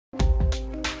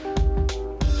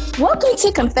Welcome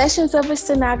to Confessions of a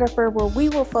Stenographer, where we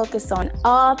will focus on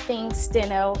all things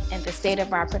steno and the state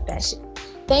of our profession.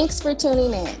 Thanks for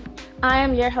tuning in. I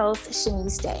am your host,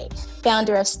 Shaunise,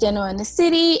 founder of Steno in the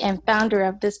City and founder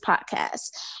of this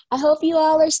podcast. I hope you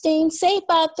all are staying safe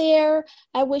out there.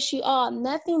 I wish you all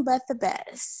nothing but the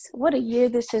best. What a year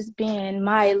this has been,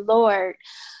 my Lord.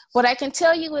 What I can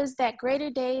tell you is that greater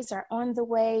days are on the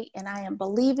way, and I am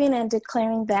believing and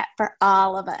declaring that for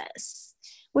all of us.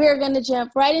 We are going to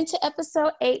jump right into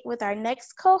episode 8 with our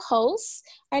next co-host.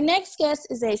 Our next guest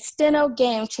is a steno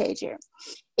game changer.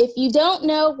 If you don't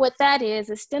know what that is,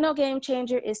 a steno game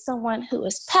changer is someone who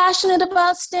is passionate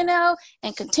about steno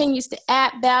and continues to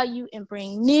add value and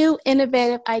bring new,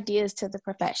 innovative ideas to the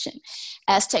profession.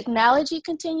 As technology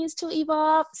continues to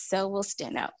evolve, so will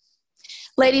steno.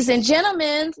 Ladies and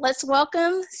gentlemen, let's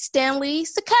welcome Stanley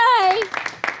Sakai.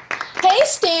 Hey,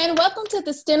 Stan, welcome to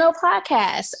the Steno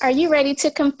podcast. Are you ready to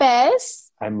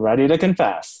confess? I'm ready to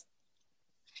confess.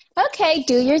 Okay,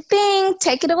 do your thing.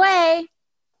 Take it away.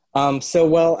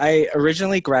 I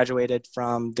originally graduated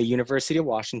from the University of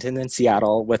Washington in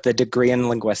Seattle with a degree in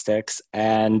linguistics,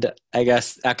 and I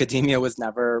guess academia was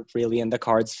never really in the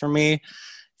cards for me.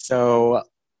 So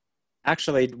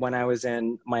actually, when I was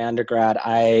in my undergrad,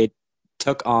 I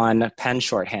took on pen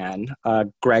shorthand,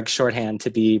 Greg shorthand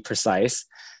to be precise.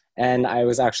 And I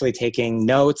was actually taking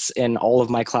notes in all of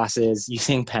my classes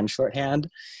using pen shorthand.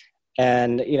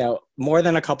 And, more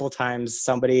than a couple times,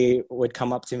 somebody would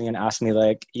come up to me and ask me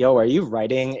like, yo, are you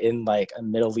writing in like a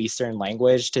Middle Eastern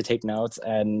language to take notes?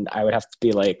 And I would have to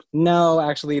be like, no,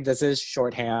 actually, this is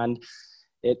shorthand.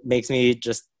 It makes me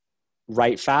just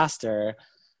write faster.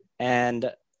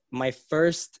 And my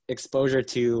first exposure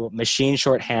to machine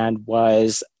shorthand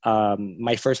was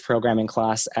my first programming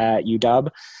class at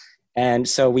UW. And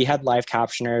so we had live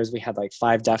captioners. We had like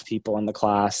 5 deaf people in the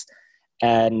class.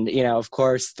 And, of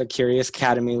course, the Curious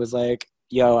Academy was like,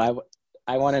 yo,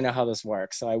 I want to know how this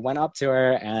works. So I went up to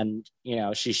her and,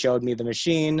 she showed me the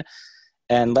machine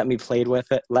and let me play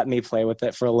with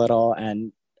it for a little.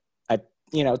 And I,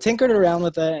 tinkered around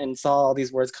with it and saw all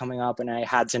these words coming up. And I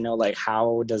had to know, like,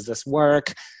 how does this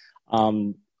work?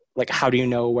 Like, how do you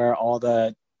know where all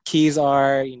the keys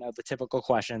are? The typical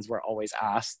questions were always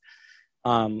asked.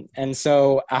 And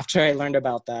so after I learned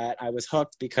about that, I was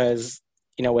hooked because,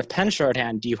 with pen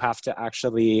shorthand, you have to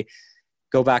actually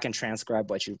go back and transcribe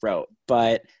what you wrote.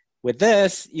 But with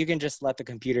this, you can just let the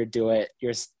computer do it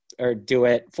do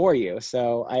it for you.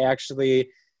 So I actually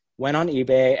went on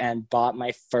eBay and bought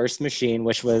my first machine,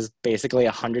 which was basically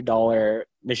 $100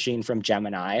 machine from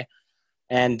Gemini.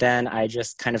 And then I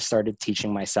just kind of started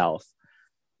teaching myself.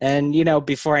 And,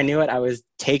 before I knew it, I was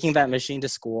taking that machine to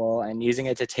school and using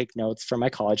it to take notes for my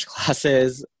college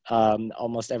classes,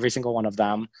 almost every single one of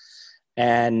them.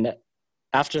 And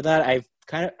after that,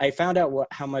 I found out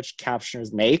how much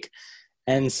captioners make.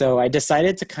 And so I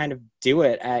decided to kind of do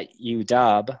it at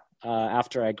UW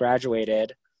after I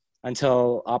graduated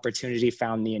until opportunity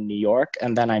found me in New York.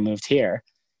 And then I moved here.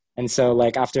 And so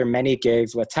after many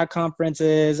gigs with tech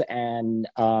conferences and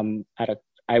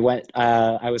I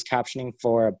was captioning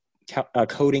for a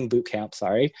coding boot camp,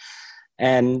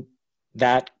 and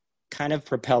that kind of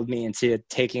propelled me into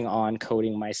taking on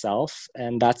coding myself.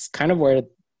 And that's kind of where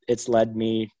it's led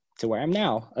me to where I'm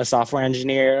now, a software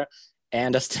engineer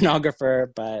and a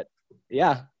stenographer. But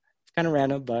yeah, it's kind of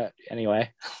random, but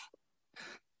anyway.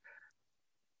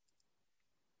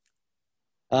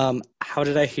 How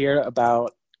did I hear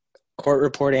about court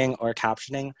reporting or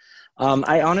captioning?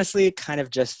 I honestly kind of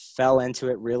just fell into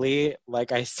it really.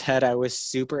 Like I said, I was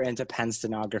super into pen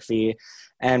stenography.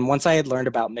 And once I had learned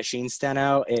about machine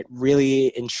steno, it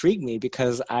really intrigued me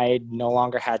because I no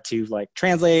longer had to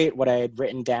translate what I had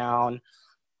written down.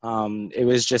 It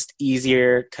was just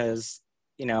easier because,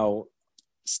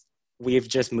 we've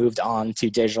just moved on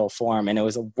to digital form, and it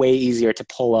was way easier to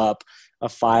pull up a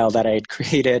file that I had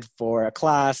created for a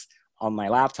class on my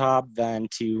laptop than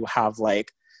to have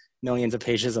millions of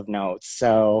pages of notes.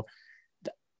 So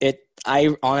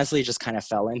I honestly just kind of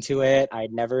fell into it. I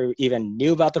never even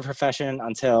knew about the profession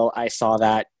until I saw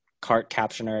that cart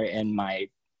captioner in my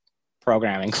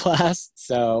programming class.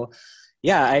 So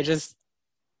yeah, I just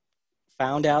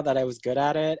found out that I was good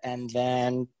at it and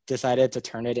then decided to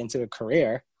turn it into a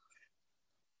career.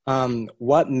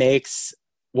 What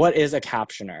is a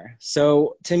captioner?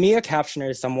 So to me, a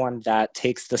captioner is someone that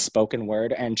takes the spoken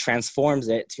word and transforms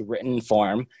it to written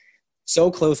form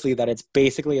so closely that it's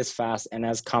basically as fast and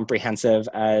as comprehensive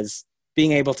as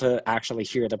being able to actually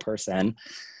hear the person.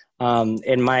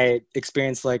 In my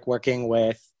experience, working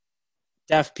with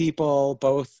deaf people,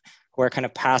 both who are kind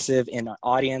of passive in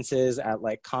audiences at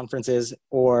like conferences,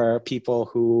 or people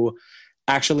who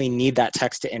actually need that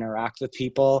text to interact with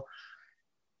people,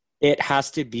 it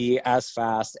has to be as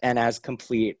fast and as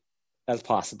complete as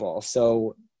possible.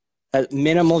 So at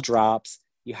minimal drops,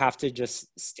 you have to just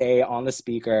stay on the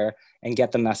speaker and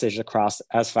get the message across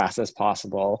as fast as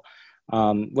possible,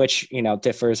 which, you know,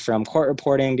 differs from court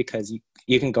reporting because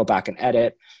you can go back and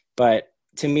edit. But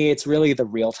to me, it's really the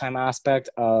real-time aspect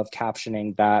of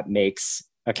captioning that makes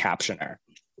a captioner.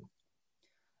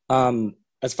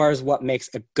 As far as what makes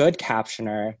a good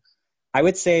captioner, I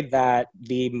would say that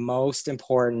the most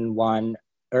important one,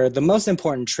 or the most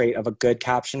important trait of a good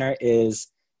captioner, is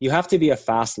you have to be a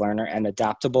fast learner and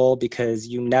adaptable, because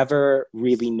you never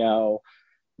really know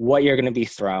what you're going to be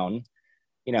thrown.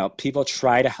 You know, people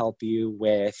try to help you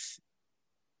with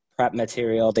prep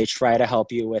material. They try to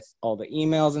help you with all the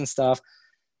emails and stuff,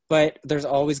 but there's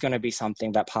always going to be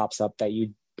something that pops up that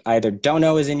you either don't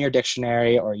know is in your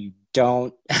dictionary, or you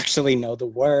don't actually know the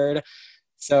word.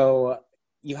 So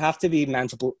you have to be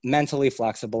mentally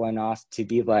flexible enough to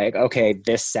be like, okay,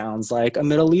 this sounds like a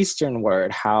Middle Eastern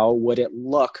word. How would it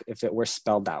look if it were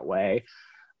spelled that way?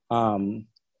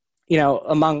 You know,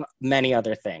 among many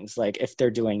other things. Like if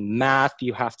they're doing math,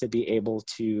 you have to be able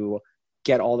to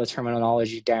get all the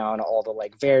terminology down, all the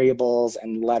like variables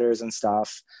and letters and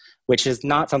stuff, which is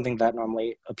not something that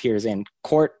normally appears in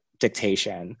court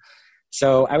dictation.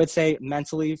 So I would say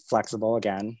mentally flexible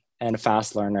again, and a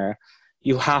fast learner.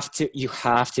 You have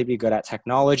to be good at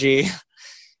technology.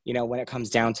 You know, when it comes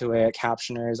down to it,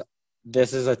 captioners,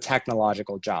 this is a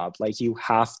technological job. Like you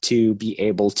have to be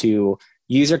able to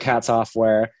use your CAT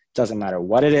software. Doesn't matter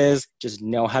what it is, just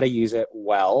know how to use it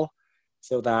well,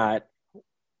 so that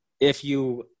if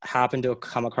you happen to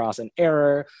come across an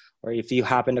error, or if you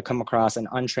happen to come across an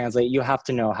untranslate, you have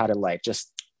to know how to like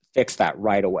just fix that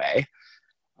right away.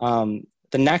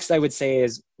 The next I would say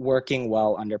is working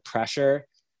well under pressure.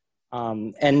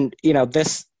 And you know,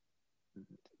 this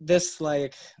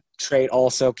like trait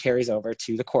also carries over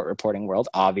to the court reporting world,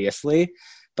 obviously,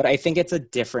 but I think it's a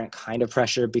different kind of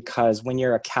pressure, because when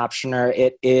you're a captioner,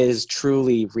 it is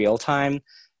truly real time.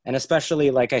 And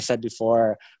especially, like I said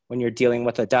before, when you're dealing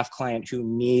with a deaf client who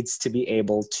needs to be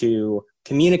able to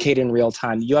communicate in real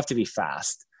time, you have to be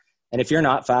fast. And if you're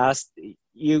not fast,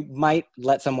 you might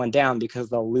let someone down because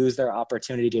they'll lose their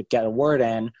opportunity to get a word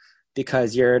in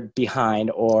because you're behind.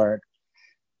 Or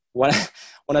one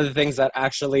of the things that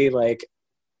actually like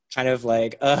kind of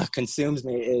like consumes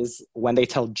me is when they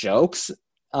tell jokes,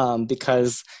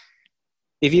 because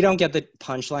if you don't get the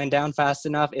punchline down fast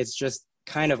enough, it's just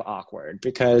kind of awkward,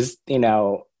 because you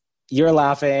know you're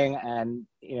laughing and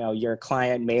you know your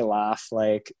client may laugh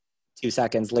like 2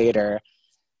 seconds later,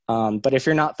 but if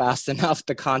you're not fast enough,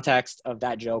 the context of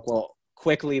that joke will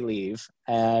quickly leave,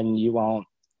 and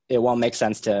it won't make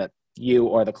sense to you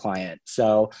or the client.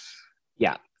 So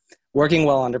yeah, working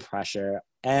well under pressure.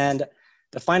 And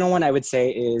the final one I would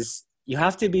say is you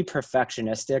have to be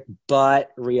perfectionistic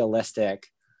but realistic.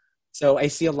 So I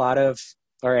see a lot of,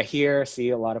 or I see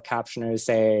a lot of captioners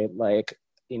say like,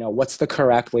 you know, what's the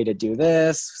correct way to do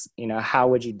this? You know, how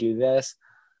would you do this?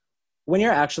 When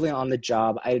you're actually on the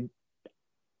job,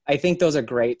 I think those are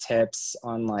great tips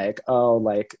on like, oh,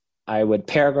 like I would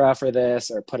paragraph for this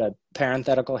or put a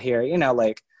parenthetical here, you know,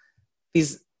 like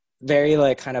these very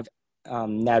like kind of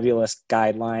nebulous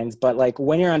guidelines. But like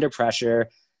when you're under pressure,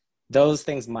 those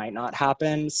things might not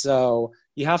happen. So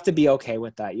you have to be okay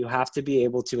with that. You have to be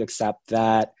able to accept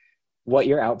that what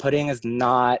you're outputting is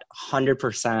not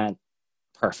 100%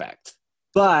 perfect.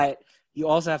 But you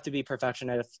also have to be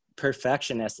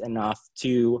perfectionist enough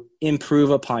to improve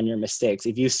upon your mistakes.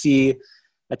 If you see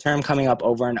a term coming up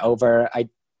over and over,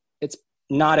 it's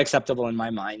not acceptable in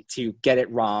my mind to get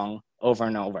it wrong over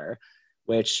and over,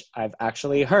 which I've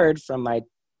actually heard from my,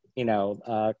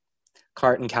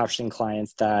 cart and captioning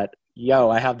clients that,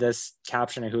 I have this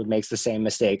captioner who makes the same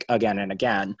mistake again and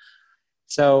again.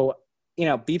 So,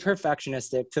 be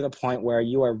perfectionistic to the point where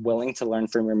you are willing to learn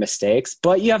from your mistakes,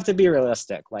 but you have to be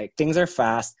realistic. Like things are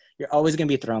fast. You're always going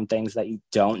to be thrown things that you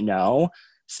don't know.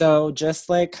 So just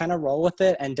like kind of roll with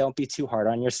it and don't be too hard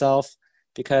on yourself,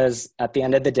 because at the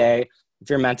end of the day, if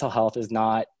your mental health is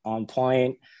not on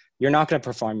point, you're not going to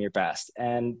perform your best.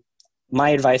 And my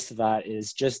advice to that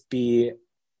is just be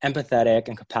empathetic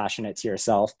and compassionate to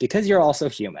yourself, because you're also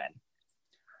human.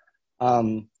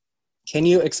 Can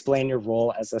you explain your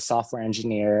role as a software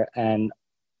engineer and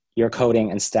your coding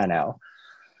in steno?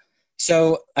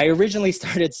 So I originally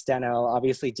started steno,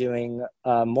 obviously doing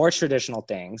more traditional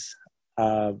things,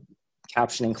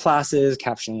 captioning classes,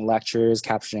 captioning lectures,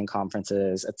 captioning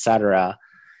conferences, etc.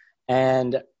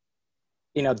 And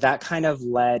that kind of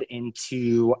led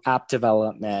into app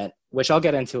development, which I'll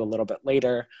get into a little bit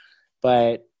later,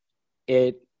 but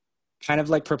it kind of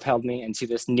like propelled me into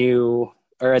this new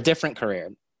or a different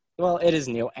career. Well, it is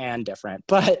new and different,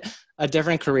 but a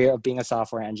different career of being a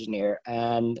software engineer.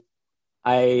 And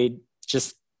I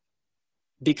just,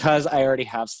 because I already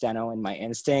have steno in my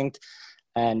instinct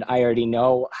and I already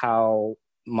know how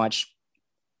much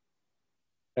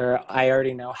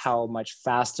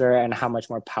faster and how much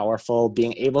more powerful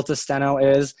being able to steno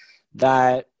is,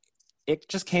 that it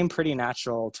just came pretty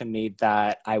natural to me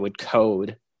that I would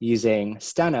code using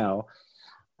steno.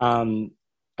 I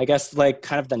guess like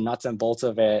kind of the nuts and bolts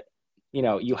of it,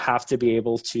 you have to be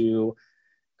able to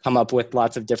come up with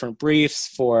lots of different briefs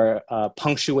for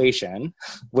punctuation,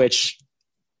 which,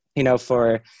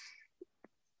 for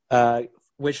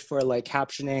like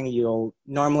captioning, you'll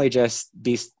normally just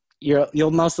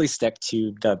you'll mostly stick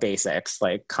to the basics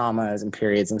like commas and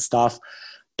periods and stuff.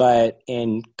 But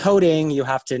in coding, you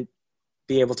have to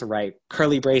be able to write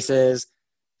curly braces,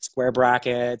 square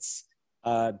brackets,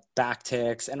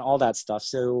 backticks, and all that stuff.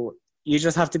 So you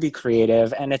just have to be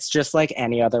creative. And it's just like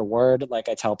any other word. Like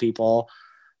I tell people,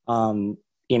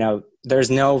 there's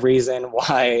no reason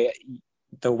why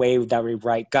the way that we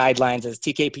write guidelines is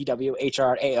TKPW,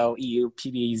 HR, AO, EU,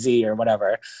 PBZ, or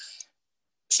whatever.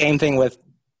 Same thing with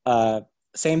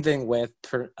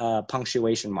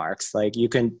punctuation marks. Like you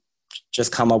can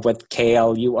just come up with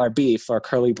KLURB for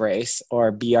curly brace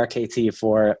or BRKT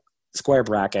for square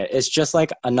bracket. It's just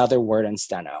like another word in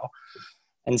steno.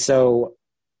 And so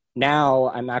now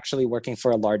I'm actually working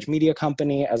for a large media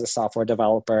company as a software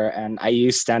developer, and I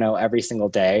use steno every single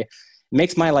day. It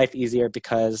makes my life easier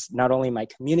because not only am I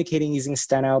communicating using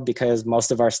steno, because most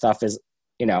of our stuff is,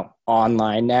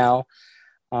 online now,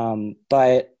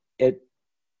 but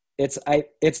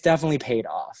it's definitely paid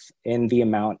off in the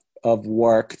amount of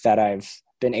work that I've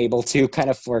been able to kind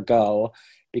of forego,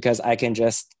 because I can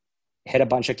just hit a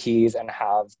bunch of keys and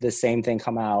have the same thing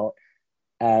come out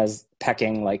as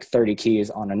pecking like 30 keys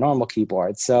on a normal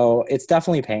keyboard. So it's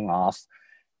definitely paying off.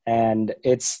 And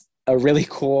it's a really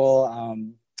cool,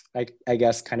 I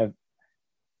guess, kind of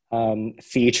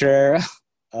feature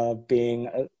of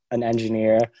being an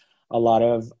engineer. A lot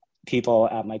of people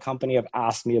at my company have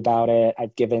asked me about it.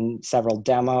 I've given several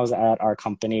demos at our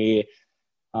company,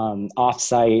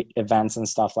 offsite events and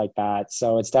stuff like that.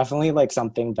 So it's definitely like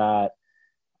something that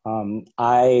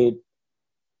I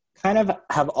kind of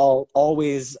have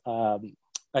always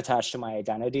attached to my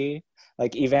identity.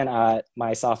 Like even at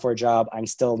my software job, I'm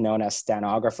still known as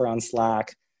Stenographer on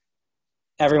Slack.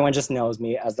 Everyone just knows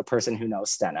me as the person who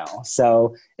knows steno.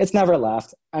 So it's never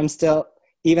left.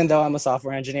 Even though I'm a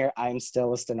software engineer, I'm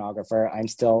still a stenographer. I'm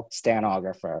still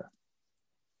Stenographer.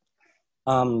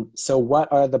 So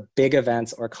what are the big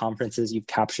events or conferences you've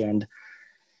captioned?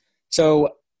 So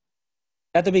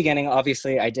at the beginning,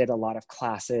 obviously, I did a lot of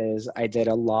classes. I did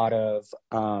a lot of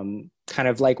kind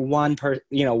of like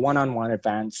one-on-one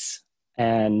events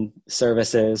and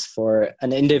services for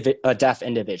a deaf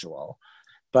individual.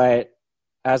 But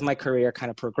as my career kind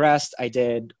of progressed, I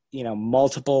did,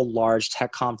 multiple large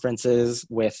tech conferences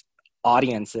with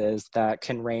audiences that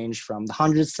can range from the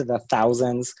hundreds to the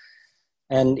thousands.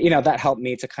 And, that helped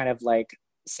me to kind of like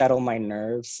settle my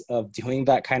nerves of doing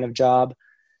that kind of job.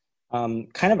 Kind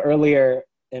of earlier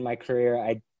in my career,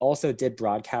 I also did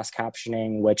broadcast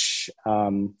captioning, which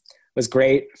was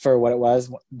great for what it was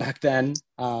back then.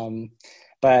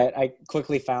 But I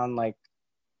quickly found like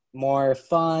more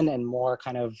fun and more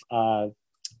kind of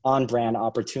on-brand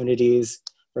opportunities.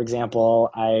 For example,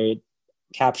 I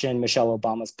captioned Michelle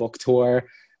Obama's book tour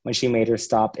when she made her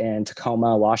stop in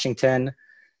Tacoma, Washington.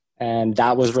 And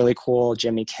that was really cool.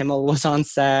 Jimmy Kimmel was on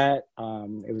set.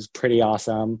 It was pretty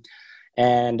awesome.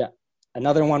 And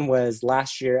another one was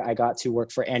last year, I got to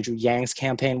work for Andrew Yang's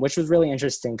campaign, which was really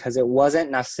interesting because it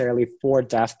wasn't necessarily for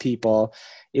deaf people.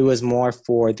 It was more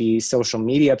for the social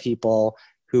media people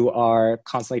who are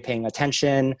constantly paying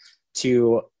attention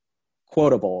to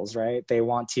quotables, right? They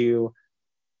want to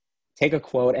take a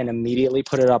quote and immediately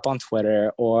put it up on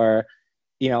Twitter. Or,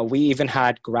 we even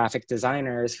had graphic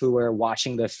designers who were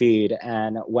watching the feed,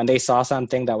 and when they saw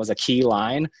something that was a key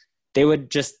line, they would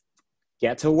just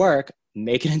get to work,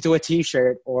 make it into a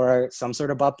t-shirt or some sort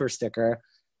of bumper sticker,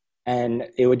 and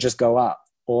it would just go up.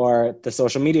 Or the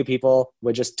social media people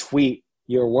would just tweet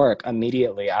your work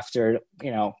immediately after,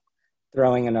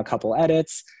 throwing in a couple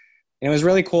edits. And it was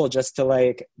really cool just to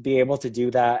like be able to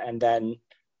do that. And then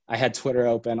I had Twitter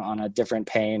open on a different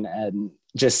pane and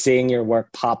just seeing your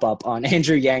work pop up on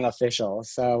Andrew Yang Official.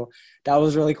 So that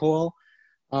was really cool.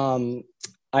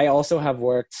 I also have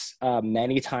worked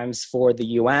many times for the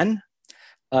UN.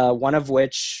 one of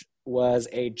which was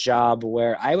a job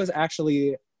where I was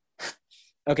actually,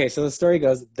 okay, so the story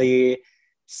goes, the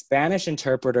Spanish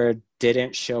interpreter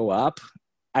didn't show up.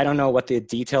 I don't know what the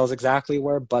details exactly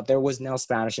were, but there was no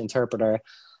Spanish interpreter.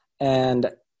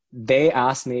 And they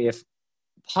asked me if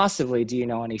possibly, do you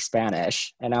know any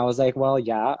Spanish? And I was like, well,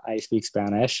 yeah, I speak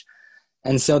Spanish.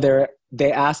 And so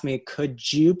they asked me,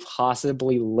 could you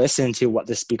possibly listen to what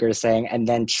the speaker is saying and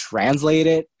then translate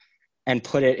it and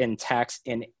put it in text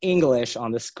in English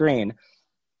on the screen?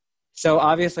 So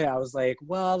obviously I was like,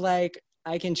 well, like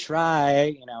I can try,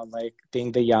 you know, like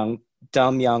being the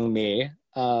dumb young me,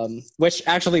 which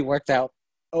actually worked out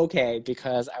okay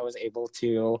because I was able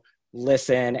to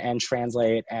listen and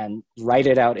translate and write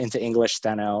it out into English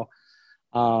steno.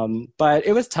 But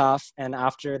it was tough. And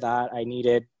after that, I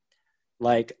needed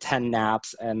like 10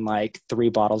 naps and like 3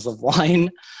 bottles of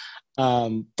wine.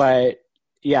 But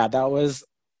yeah, that was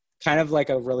kind of like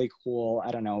a really cool,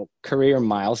 I don't know, career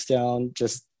milestone,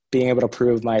 just being able to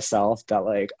prove myself that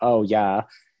like, oh yeah,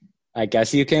 I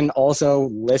guess you can also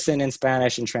listen in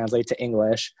Spanish and translate to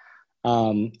English.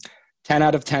 10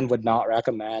 out of 10 would not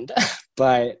recommend,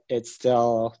 but it's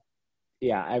still,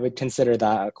 yeah, I would consider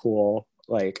that a cool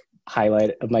like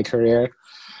highlight of my career.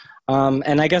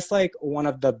 And I guess like one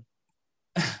of the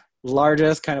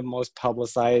largest, kind of most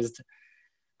publicized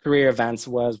career events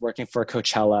was working for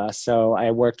Coachella. So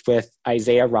I worked with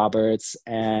Isaiah Roberts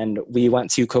and we went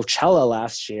to Coachella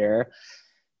last year,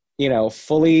 you know,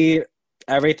 fully,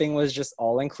 everything was just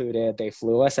all included. They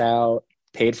flew us out,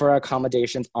 paid for our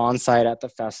accommodations on site at the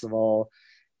festival.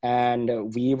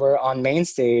 And we were on main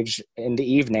stage in the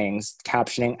evenings,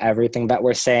 captioning everything that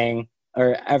we're saying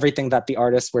or everything that the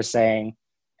artists were saying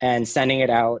and sending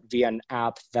it out via an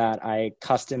app that I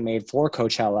custom made for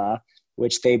Coachella,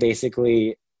 which they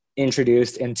basically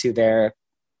introduced into their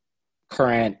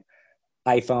current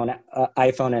iPhone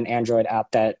and Android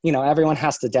app that, you know, everyone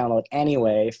has to download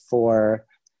anyway for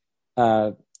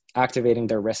activating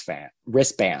their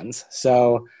wristbands.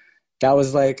 So that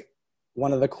was like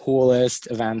one of the coolest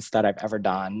events that I've ever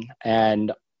done.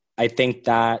 And I think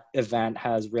that event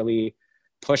has really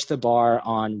pushed the bar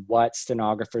on what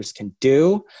stenographers can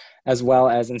do, as well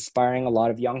as inspiring a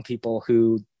lot of young people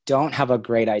who don't have a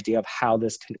great idea of how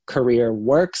this career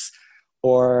works,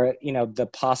 or, you know, the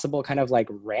possible kind of like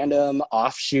random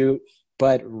offshoot,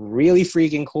 but really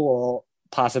freaking cool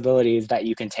possibilities that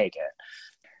you can take it.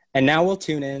 And now we'll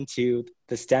tune into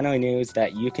the steno news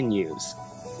that you can use.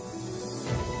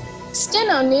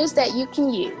 Steno news that you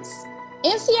can use.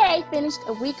 NCRA finished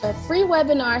a week of free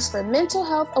webinars for Mental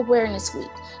Health Awareness Week.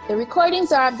 The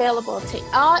recordings are available to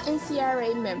all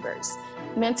NCRA members.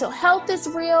 Mental health is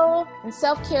real, and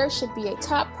self-care should be a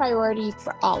top priority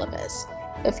for all of us.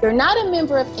 If you're not a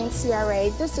member of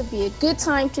NCRA, this would be a good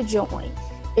time to join.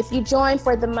 If you join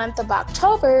for the month of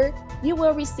October, you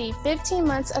will receive 15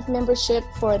 months of membership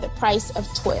for the price of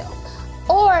 12.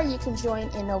 Or you can join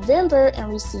in November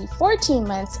and receive 14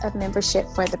 months of membership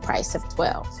for the price of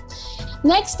 12.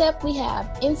 Next up, we have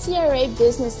NCRA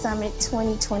Business Summit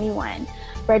 2021.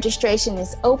 Registration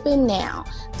is open now.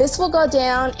 This will go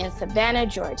down in Savannah,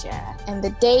 Georgia, and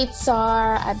the dates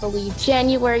are, I believe,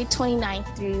 January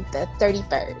 29th through the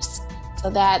 31st. So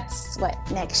that's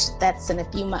that's in a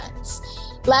few months.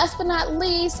 Last but not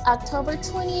least, October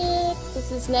 20th,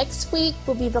 this is next week,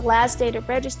 will be the last day to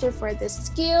register for the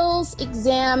skills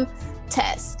exam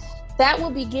test. That will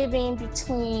be given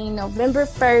between November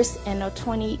 1st and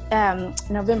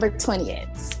November 20th,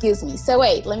 excuse me. So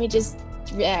wait, let me just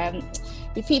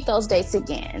repeat those dates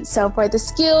again. So for the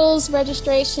skills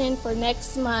registration for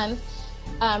next month,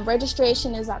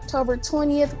 registration is October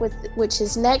 20th, which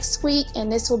is next week,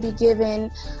 and this will be given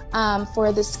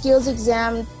for the skills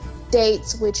exam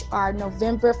dates, which are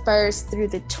November 1st through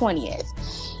the 20th.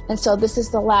 And so this is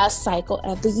the last cycle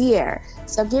of the year.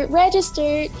 So get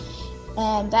registered,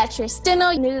 and that's your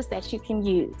steno news that you can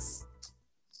use.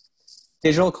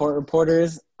 Digital court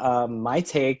reporters, my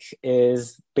take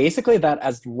is basically that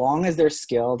as long as they're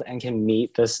skilled and can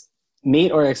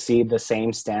meet or exceed the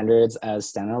same standards as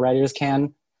steno writers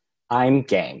can, I'm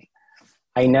game.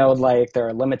 I know like there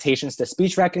are limitations to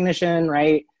speech recognition,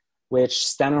 right? Which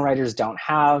steno writers don't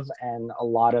have, and a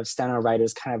lot of steno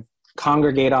writers kind of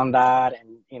congregate on that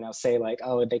and, you know, say like,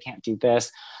 oh, they can't do this.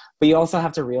 But you also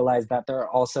have to realize that there are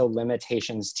also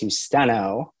limitations to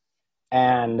steno,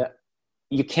 and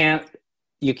you can't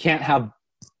have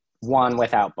one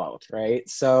without both, right?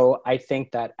 So I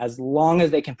think that as long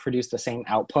as they can produce the same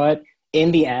output,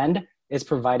 in the end, it's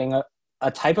providing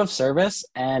a type of service,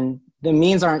 and the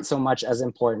means aren't so much as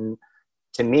important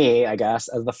to me, I guess,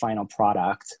 as the final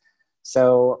product.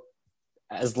 So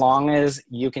as long as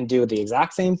you can do the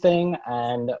exact same thing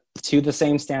and to the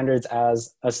same standards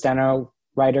as a steno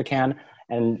writer can.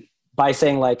 And by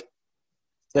saying like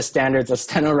the standards a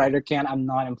steno writer can, I'm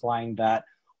not implying that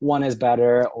one is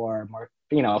better or more,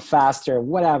 faster,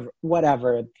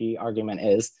 whatever the argument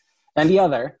is than the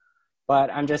other. But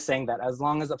I'm just saying that as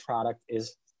long as the product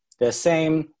is the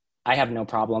same, I have no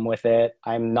problem with it.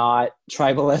 I'm not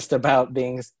tribalist about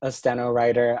being a steno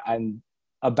writer. I'm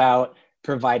about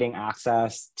providing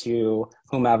access to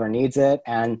whomever needs it.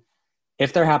 And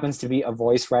if there happens to be a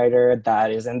voice writer that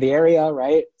is in the area,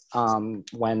 right,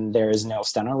 when there is no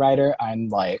steno writer, I'm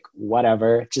like,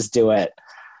 whatever, just do it.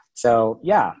 So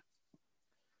yeah.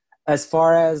 As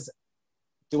far as,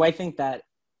 do I think that,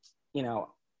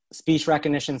 speech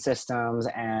recognition systems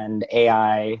and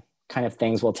AI kind of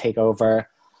things will take over?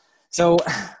 So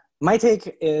my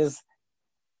take is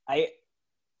I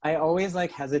always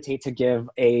like hesitate to give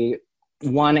a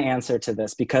one answer to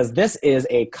this because this is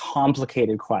a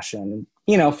complicated question,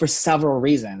 for several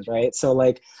reasons, right? So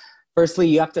like, firstly,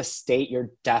 you have to state your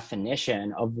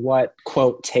definition of what,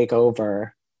 quote, take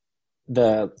over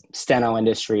the steno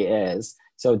industry is.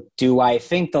 So do I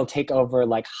think they'll take over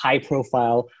like high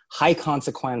profile, high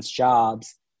consequence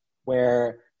jobs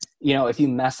where, if you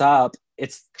mess up,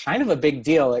 it's kind of a big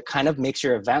deal. It kind of makes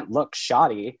your event look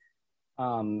shoddy.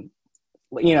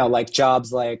 Like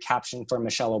jobs like captioning for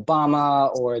Michelle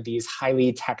Obama or these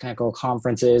highly technical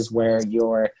conferences where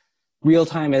your real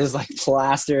time is like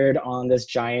plastered on this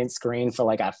giant screen for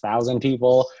like 1,000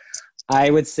 people. I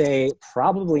would say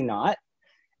probably not.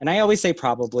 And I always say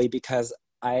probably because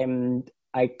I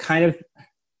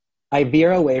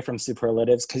veer away from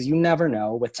superlatives because you never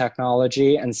know with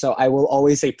technology. And so I will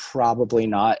always say probably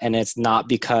not. And it's not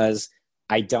because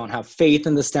I don't have faith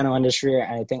in the steno industry or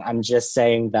anything. I'm just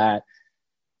saying that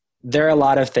there are a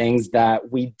lot of things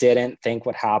that we didn't think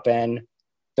would happen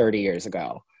 30 years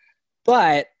ago.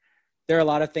 But there are a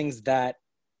lot of things that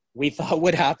we thought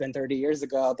would happen 30 years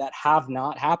ago that have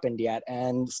not happened yet.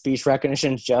 And speech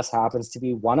recognition just happens to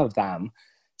be one of them.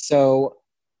 So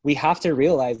we have to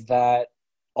realize that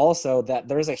also that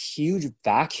there's a huge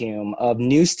vacuum of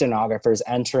new stenographers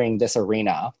entering this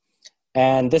arena.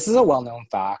 And this is a well-known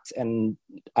fact. And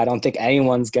I don't think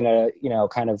anyone's going to,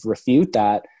 kind of refute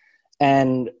that.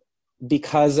 And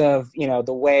because of,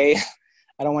 the way,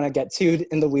 I don't want to get too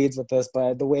in the weeds with this,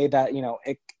 but the way that,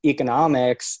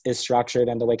 economics is structured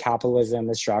and the way capitalism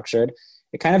is structured,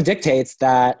 it kind of dictates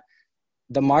that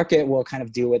the market will kind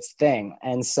of do its thing.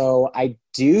 And so I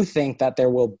do think that there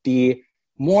will be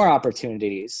more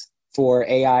opportunities for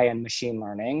AI and machine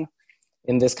learning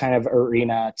in this kind of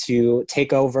arena to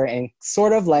take over in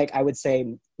sort of like, I would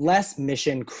say, less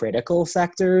mission critical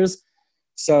sectors.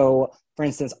 So for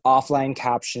instance, offline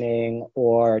captioning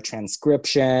or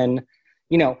transcription,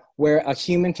 where a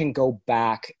human can go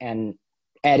back and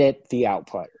edit the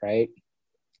output, right?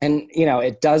 And,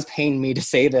 it does pain me to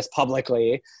say this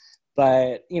publicly,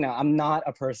 but, I'm not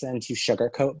a person to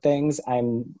sugarcoat things.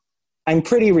 I'm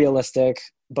pretty realistic,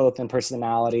 both in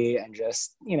personality and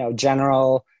just,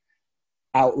 general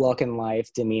outlook in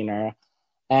life, demeanor.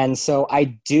 And so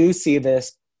I do see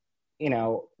this,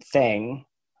 thing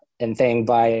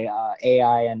by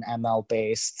AI and ML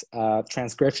based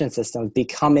transcription systems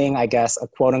becoming, I guess, a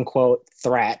quote unquote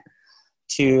threat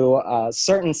to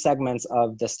certain segments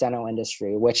of the steno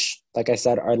industry, which, like I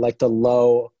said, are like the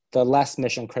less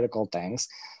mission critical things.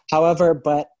 However,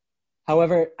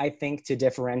 I think to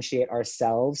differentiate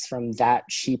ourselves from that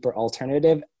cheaper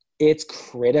alternative, it's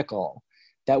critical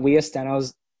that we as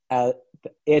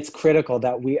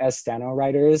steno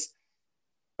writers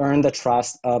earn the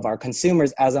trust of our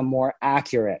consumers as a more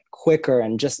accurate, quicker,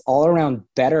 and just all around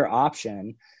better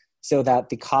option so that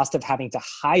the cost of having to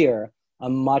hire a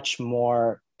much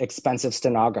more expensive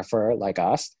stenographer like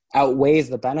us outweighs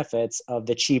the benefits of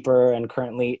the cheaper and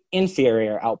currently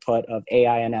inferior output of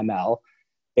AI and ML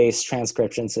based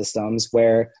transcription systems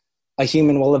where a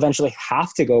human will eventually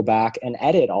have to go back and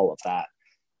edit all of that.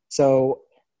 So,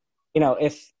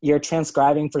 if you're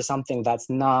transcribing for something that's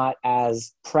not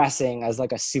as pressing as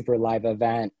like a super live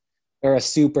event or a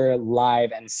super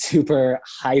live and super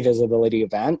high visibility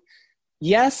event,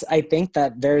 yes, I think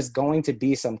that there's going to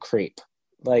be some creep.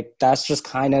 Like that's just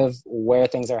kind of where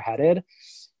things are headed.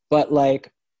 But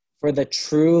like for the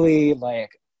truly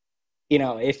like,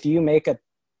 if you make a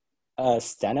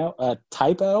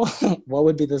typo, what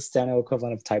would be the steno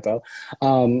equivalent of typo?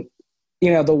 The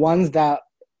ones that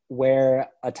where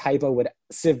a typo would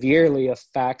severely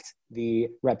affect the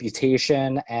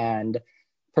reputation and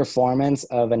performance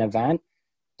of an event,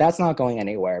 that's not going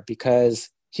anywhere because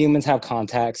humans have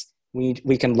context.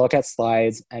 we can look at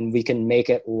slides and we can make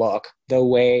it look the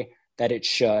way that it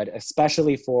should,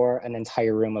 especially for an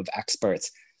entire room of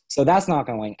experts. So that's not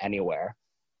going anywhere.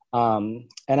 And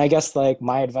I guess like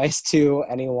my advice to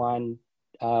anyone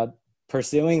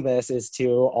pursuing this is to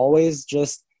always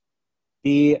just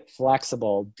be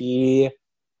flexible, be,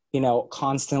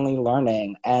 constantly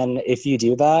learning. And if you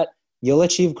do that, you'll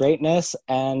achieve greatness,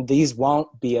 and these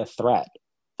won't be a threat.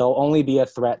 They'll only be a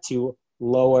threat to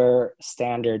lower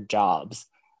standard jobs,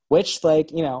 which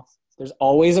there's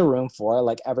always a room for.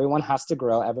 Like, everyone has to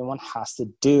grow, everyone has to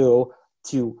do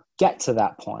to get to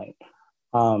that point.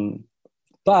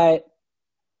 But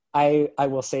I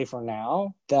will say for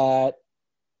now that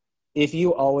if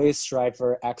you always strive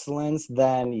for excellence,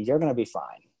 then you're going to be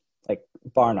fine. Like,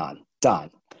 bar none,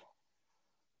 done.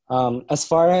 As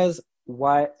far as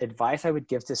what advice I would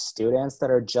give to students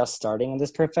that are just starting in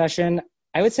this profession,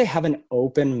 I would say have an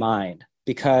open mind,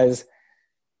 because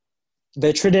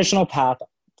the traditional path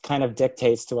kind of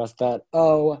dictates to us that,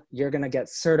 oh, you're going to get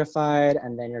certified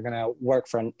and then you're going to work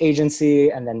for an agency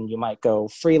and then you might go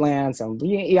freelance and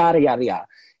yada, yada, yada.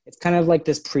 It's kind of like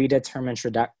this predetermined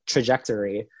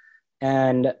trajectory.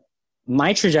 And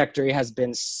my trajectory has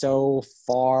been so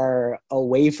far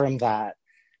away from that,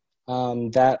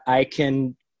 that I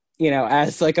can,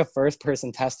 as like a first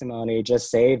person testimony,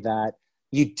 just say that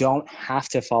you don't have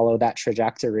to follow that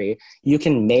trajectory. You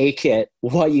can make it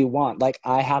what you want. Like,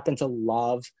 I happen to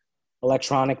love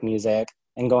electronic music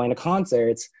and going to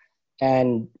concerts,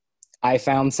 and I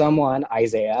found someone,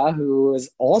 Isaiah, who was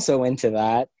also into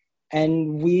that,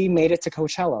 and we made it to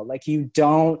Coachella. Like, you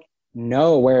don't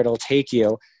know where it'll take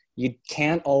you. You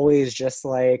can't always just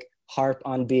like harp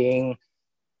on being,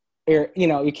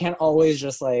 you can't always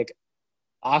just like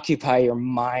occupy your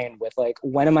mind with like,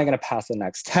 when am I going to pass the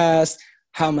next test?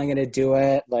 How am I going to do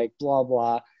it? Like, blah,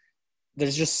 blah.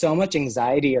 There's just so much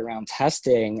anxiety around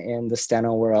testing in the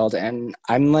steno world. And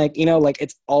I'm like,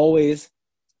 it's always,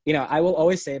 I will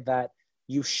always say that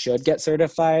you should get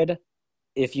certified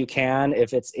if you can,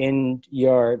 if it's in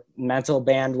your mental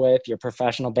bandwidth, your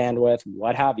professional bandwidth,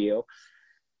 what have you.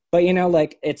 But,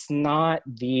 it's not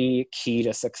the key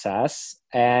to success.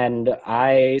 And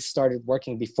I started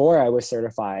working before I was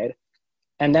certified,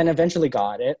 and then eventually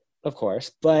got it, of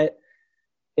course. But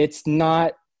it's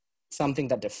not something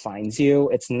that defines you.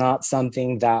 It's not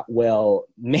something that will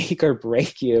make or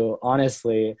break you,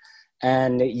 honestly.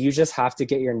 And you just have to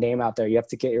get your name out there. You have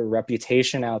to get your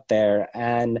reputation out there.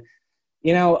 And,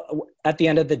 at the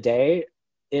end of the day,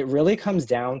 it really comes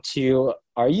down to,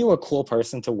 are you a cool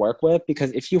person to work with?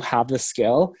 Because if you have the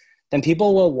skill, then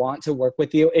people will want to work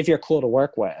with you if you're cool to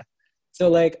work with. So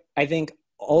like, I think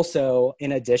also,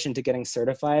 in addition to getting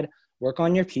certified, work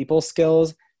on your people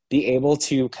skills, be able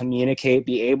to communicate,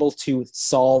 be able to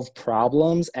solve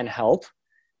problems and help.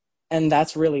 And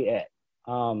that's really it.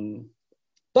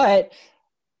 But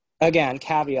again,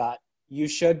 caveat, you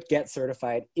should get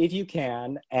certified if you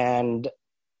can, and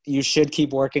you should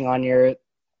keep working on your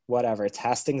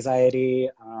test anxiety.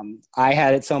 I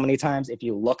had it so many times. If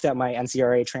you looked at my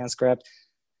NCRA transcript,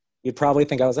 you'd probably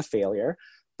think I was a failure.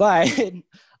 But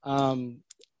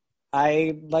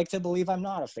I like to believe I'm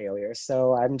not a failure.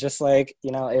 So I'm just like,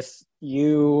 if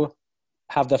you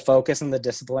have the focus and the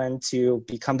discipline to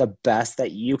become the best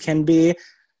that you can be,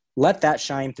 let that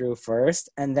shine through first.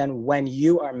 And then when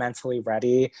you are mentally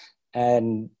ready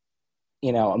and,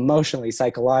 emotionally,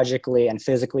 psychologically, and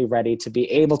physically ready to be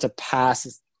able to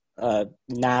pass a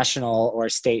national or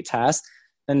state test,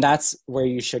 then that's where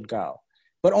you should go.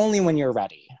 But only when you're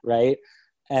ready, right?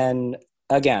 And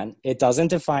again, it doesn't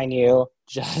define you.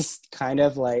 Just kind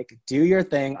of like do your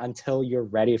thing until you're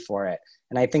ready for it.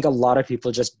 And I think a lot of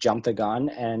people just jump the gun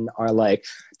and are like,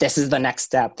 this is the next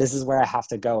step. This is where I have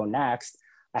to go next.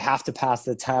 I have to pass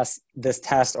this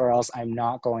test, or else I'm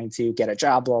not going to get a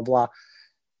job, blah, blah.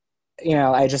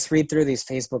 I just read through these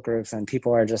Facebook groups and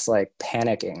people are just like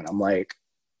panicking. And I'm like,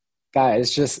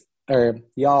 guys,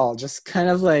 y'all just kind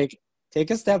of like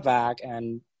take a step back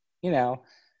and,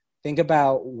 think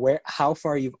about how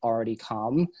far you've already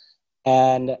come.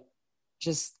 And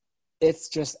it's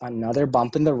just another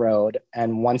bump in the road.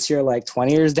 And once you're like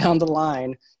 20 years down the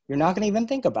line, you're not going to even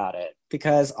think about it,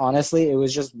 because honestly, it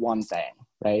was just one thing,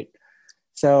 right?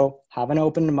 So have an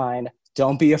open mind.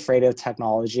 Don't be afraid of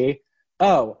technology.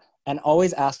 Oh, and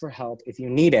always ask for help if you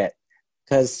need it.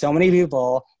 Because so many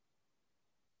people,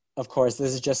 of course,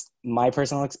 this is just my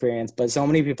personal experience, but so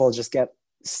many people just get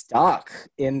stuck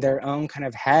in their own kind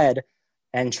of head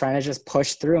and trying to just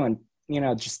push through and,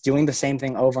 just doing the same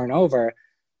thing over and over.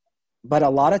 But a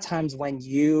lot of times when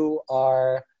you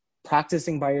are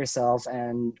practicing by yourself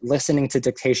and listening to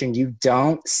dictation, you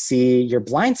don't see your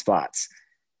blind spots.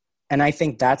 And I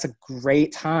think that's a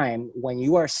great time when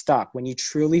you are stuck, when you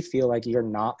truly feel like you're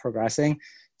not progressing,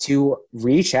 to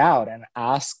reach out and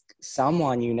ask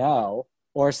someone you know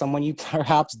or someone you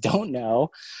perhaps don't know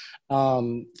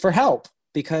for help,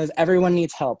 because everyone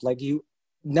needs help. Like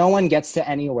no one gets to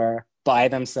anywhere by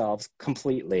themselves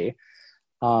completely.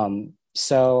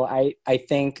 So I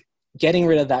think getting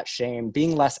rid of that shame,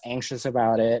 being less anxious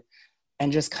about it,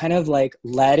 and just kind of like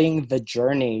letting the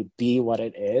journey be what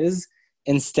it is,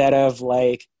 instead of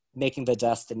like making the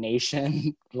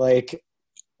destination like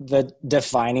the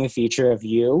defining feature of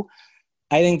you.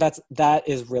 I think that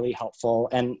is really helpful.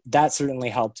 And that certainly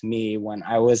helped me when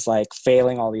I was like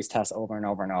failing all these tests over and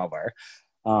over and over,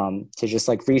 to just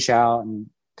like reach out and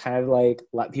kind of like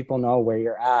let people know where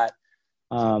you're at,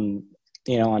 on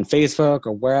Facebook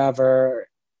or wherever,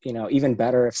 even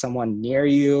better if someone near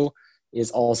you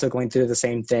is also going through the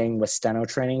same thing with steno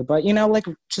training. But, like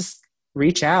just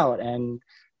reach out and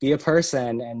be a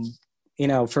person and,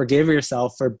 forgive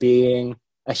yourself for being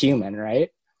a human, right?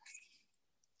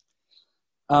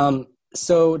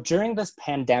 So during this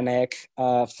pandemic,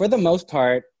 for the most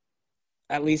part,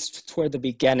 at least toward the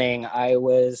beginning, I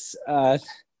will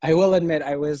admit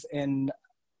I was in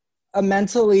a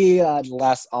mentally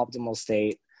less optimal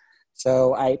state.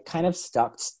 So I kind of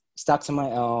stuck to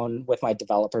my own with my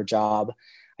developer job.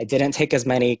 I didn't take as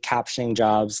many captioning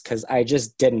jobs because I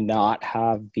just did not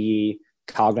have the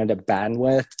cognitive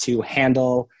bandwidth to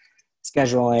handle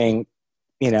scheduling,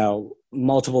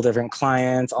 multiple different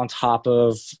clients on top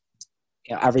of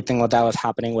everything that was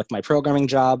happening with my programming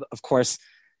job. Of course,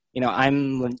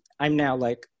 I'm now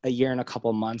like a year and a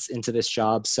couple months into this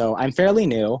job, so I'm fairly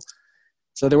new.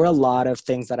 So there were a lot of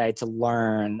things that I had to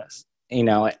learn.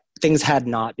 Things had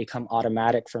not become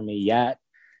automatic for me yet.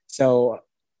 So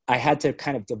I had to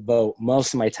kind of devote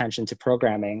most of my attention to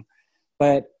programming.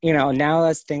 But, now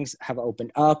as things have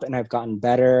opened up and I've gotten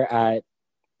better at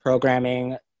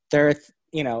programming, there's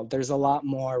a lot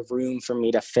more room for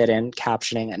me to fit in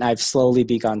captioning. And I've slowly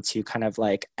begun to kind of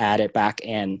like add it back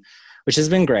in, which has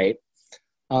been great.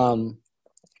 But,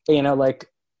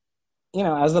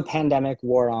 as the pandemic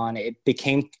wore on, it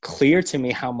became clear to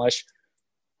me how much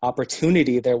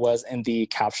opportunity there was in the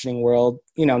captioning world,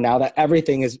 now that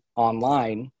everything is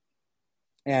online.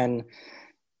 And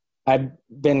I've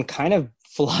been kind of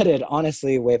flooded,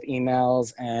 honestly, with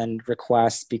emails and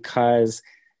requests because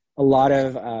a lot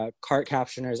of CART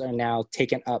captioners are now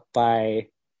taken up by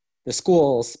the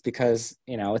schools because,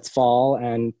 it's fall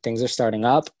and things are starting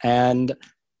up, and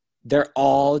they're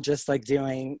all just like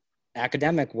doing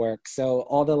academic work. So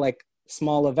all the like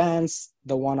small events,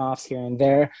 the one-offs here and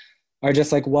there are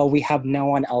just like, well, we have no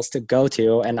one else to go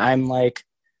to. And I'm like,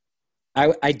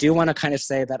 I do want to kind of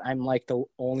say that I'm like the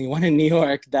only one in New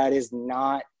York that is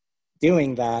not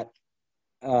doing that,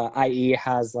 i.e.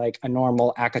 has like a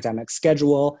normal academic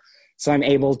schedule. So I'm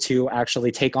able to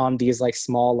actually take on these like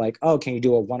small, like, oh, can you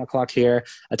do a 1 o'clock here,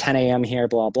 a 10 a.m. here,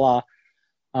 blah, blah.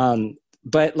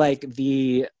 But like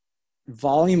the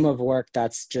volume of work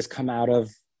that's just come out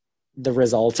of the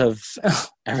result of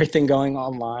everything going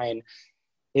online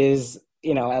is,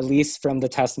 at least from the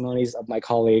testimonies of my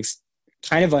colleagues,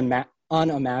 kind of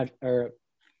or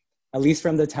at least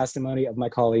from the testimony of my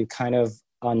colleague, kind of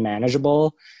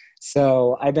unmanageable.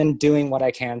 So I've been doing what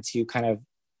I can to kind of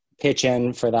pitch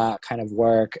in for that kind of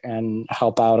work and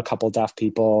help out a couple deaf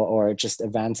people or just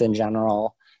events in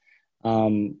general.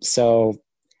 So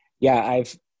yeah,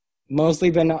 I've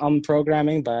mostly been on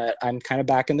programming, but I'm kind of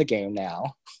back in the game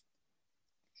now.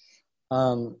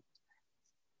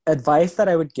 Advice that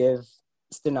I would give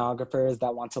stenographers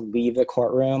that want to leave the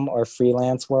courtroom or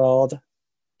freelance world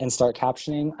and start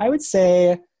captioning, I would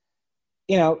say,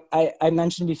 I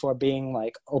mentioned before being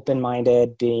like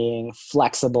open-minded, being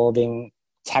flexible, being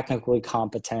technically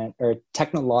competent or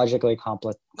technologically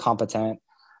competent.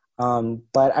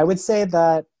 But I would say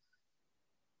that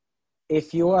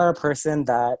if you are a person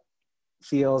that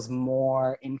feels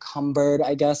more encumbered,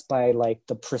 I guess, by like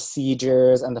the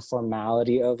procedures and the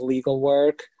formality of legal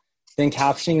work, then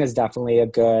captioning is definitely a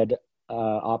good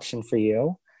option for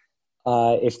you.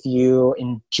 If you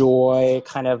enjoy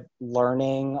kind of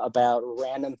learning about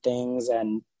random things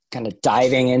and kind of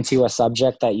diving into a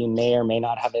subject that you may or may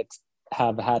not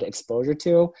have had exposure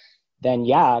to, then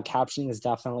yeah, captioning is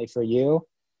definitely for you.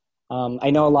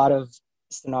 I know a lot of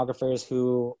stenographers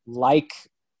who like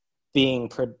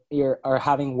or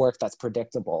having work that's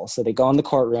predictable. So they go in the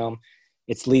courtroom,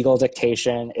 it's legal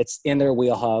dictation, it's in their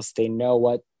wheelhouse, they know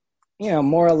what,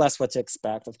 more or less what to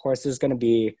expect. Of course, there's going to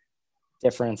be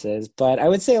differences, but I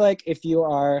would say like if you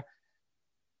are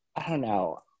I don't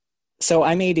know. So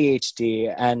I'm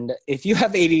ADHD, and if you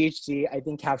have ADHD, I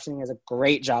think captioning is a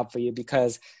great job for you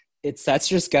because it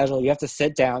sets your schedule. You have to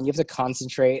sit down, you have to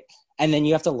concentrate, and then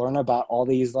you have to learn about all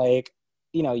these like,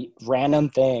 random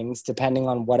things depending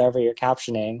on whatever you're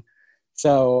captioning.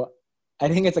 So I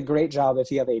think it's a great job if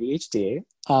you have ADHD.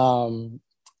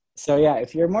 So yeah,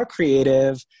 if you're more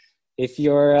creative, if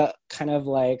you're kind of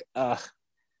like,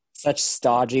 such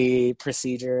stodgy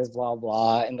procedures, blah,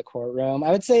 blah, in the courtroom,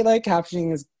 I would say like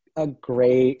captioning is a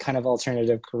great kind of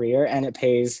alternative career and it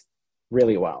pays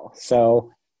really well.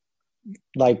 So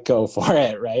like go for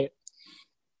it, right?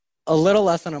 A little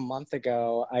less than a month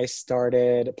ago, I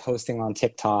started posting on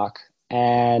TikTok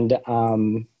and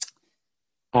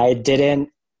I didn't,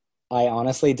 I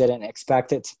honestly didn't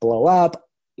expect it to blow up.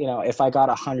 If I got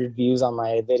 100 views on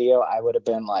my video, I would have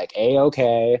been like,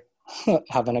 A-okay,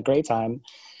 having a great time.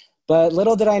 But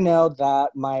little did I know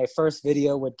that my first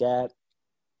video would get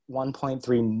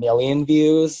 1.3 million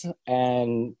views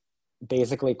and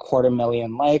basically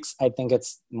 250,000 likes. I think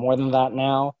it's more than that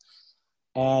now.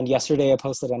 And yesterday I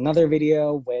posted another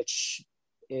video, which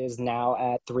is now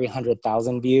at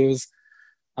 300,000 views.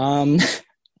 Um,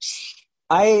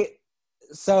 I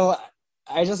so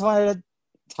I just wanted to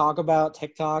talk about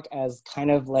TikTok as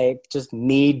kind of like just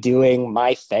me doing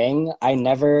my thing. I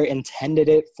never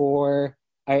intended for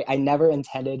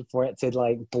it to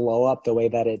like blow up the way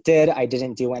that it did. I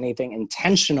didn't do anything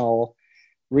intentional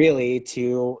really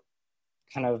to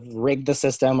kind of rig the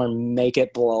system or make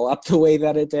it blow up the way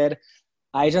that it did.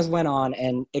 I just went on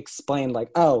and explained like,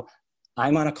 oh,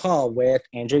 I'm on a call with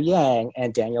Andrew Yang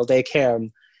and Daniel Day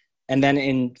Kim. And then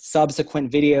in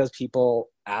subsequent videos, people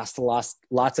asked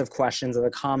lots of questions in the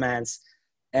comments.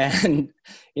 And,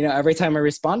 every time I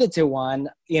responded to one,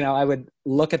 I would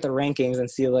look at the rankings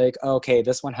and see like, okay,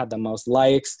 this one had the most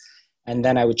likes. And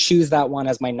then I would choose that one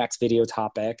as my next video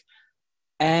topic.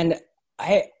 And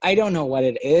I don't know what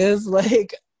it is.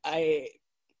 Like, I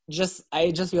just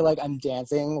feel like I'm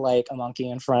dancing like a monkey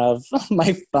in front of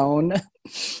my phone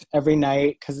every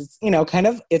night. Cause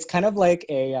it's kind of like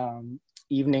a,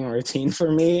 evening routine for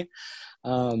me.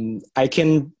 I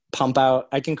can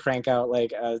crank out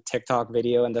like a TikTok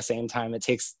video in the same time it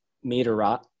takes me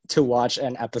to watch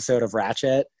an episode of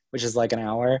Ratchet, which is like an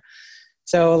hour.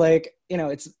 So like,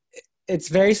 it's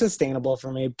very sustainable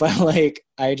for me, but like,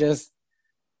 I just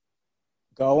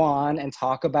go on and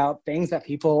talk about things that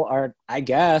people are, I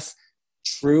guess,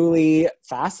 truly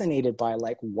fascinated by.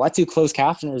 Like, what do closed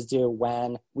captioners do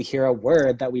when we hear a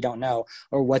word that we don't know?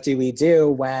 Or what do we do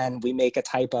when we make a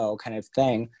typo kind of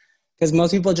thing? Because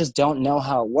most people just don't know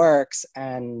how it works.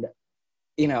 And,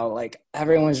 like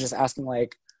everyone's just asking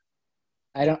like,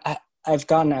 I've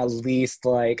gotten at least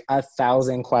like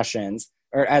 1,000 questions,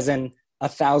 or as in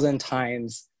 1,000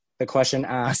 times the question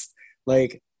asked,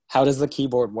 like, how does the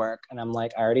keyboard work? And I'm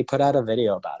like, I already put out a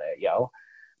video about it, yo.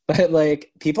 But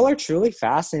like, people are truly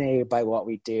fascinated by what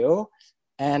we do.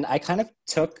 And I kind of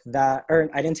took that, or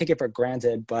I didn't take it for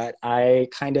granted, but I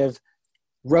kind of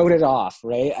wrote it off,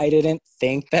 right? I didn't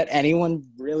think that anyone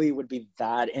really would be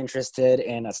that interested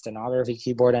in a stenography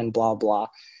keyboard and blah, blah.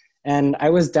 And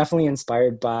I was definitely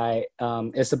inspired by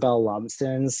Isabel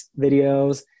Lumsden's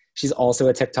videos. She's also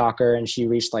a TikToker and she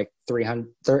reached like 3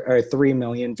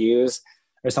 million views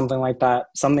or something like that,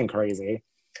 something crazy.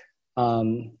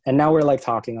 And now we're like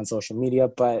talking on social media,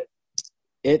 but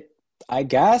I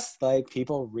guess like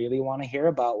people really want to hear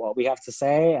about what we have to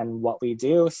say and what we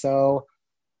do. So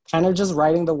kind of just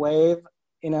riding the wave,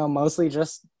 mostly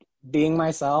just being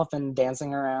myself and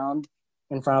dancing around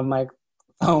in front of my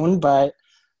phone. But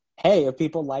hey, if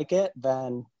people like it,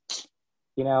 then,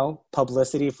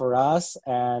 publicity for us.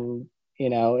 And,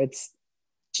 it's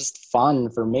just fun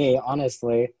for me,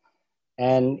 honestly.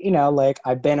 And, like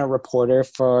I've been a reporter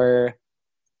for,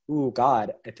 I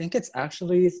think it's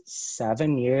actually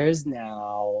 7 years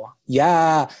now.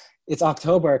 Yeah, it's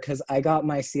October because I got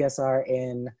my CSR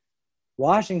in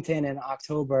Washington in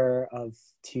October of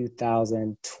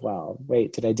 2012.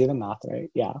 Wait, did I do the math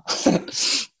right? Yeah.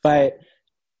 But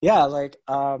yeah, like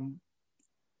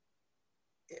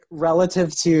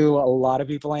relative to a lot of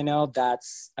people I know,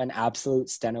 that's an absolute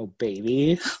steno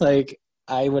baby. Like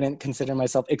I wouldn't consider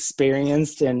myself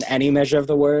experienced in any measure of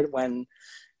the word when,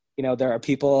 there are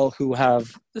people who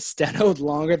have stenoed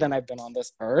longer than I've been on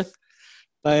this earth.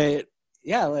 But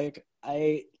yeah, like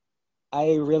I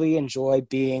really enjoy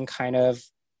being kind of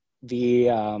the,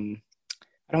 I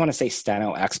don't want to say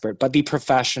steno expert, but the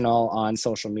professional on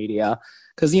social media.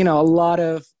 Because, a lot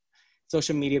of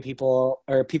social media people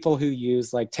or people who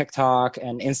use like TikTok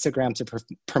and Instagram to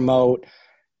promote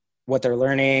what they're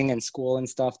learning in school and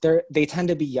stuff, they tend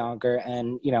to be younger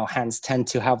and, hence tend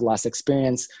to have less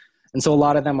experience. And so a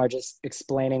lot of them are just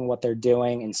explaining what they're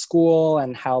doing in school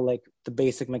and how like the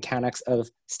basic mechanics of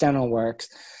steno works.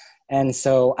 And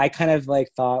so I kind of like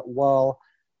thought, well,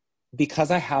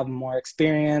 because I have more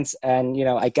experience and,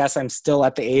 I guess I'm still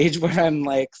at the age where I'm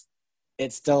like,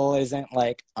 it still isn't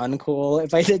like uncool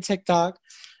if I did TikTok,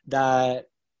 that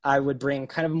I would bring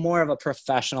kind of more of a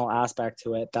professional aspect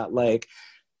to it, that like,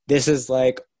 this is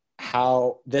why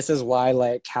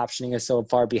like captioning is so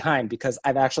far behind, because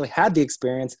I've actually had the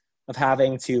experience of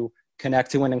having to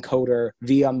connect to an encoder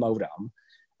via modem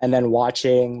and then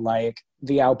watching like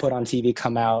the output on TV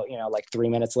come out, like 3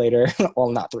 minutes later.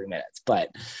 Well, not 3 minutes, but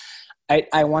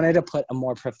I wanted to put a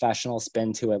more professional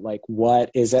spin to it. Like,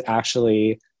 what is it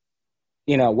actually,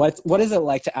 what is it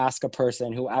like to ask a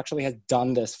person who actually has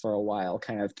done this for a while,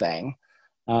 kind of thing.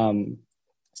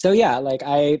 So yeah, like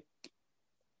I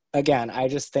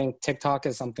just think TikTok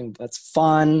is something that's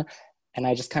fun, and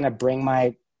I just kind of bring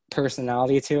my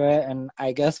personality to it, and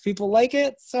I guess people like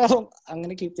it, so I'm going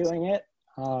to keep doing it.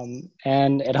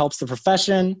 And it helps the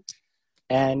profession.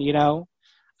 And,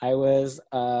 I was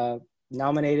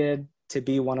nominated to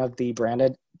be one of the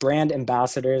brand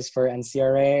ambassadors for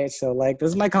NCRA. So like, this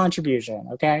is my contribution.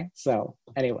 Okay. So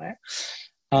anyway,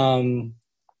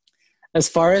 as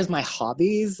far as my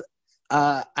hobbies,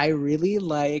 I really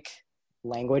like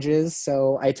languages.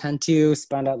 So I tend to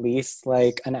spend at least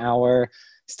like an hour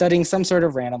studying some sort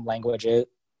of random language,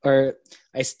 or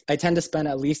I tend to spend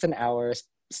at least an hour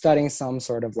studying some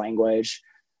sort of language.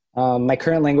 My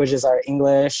current languages are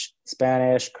English,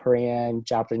 Spanish, Korean,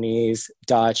 Japanese,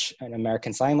 Dutch, and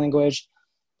American Sign Language.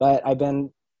 But I've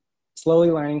been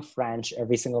slowly learning French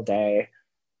every single day,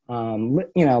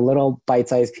 little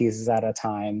bite-sized pieces at a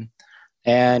time,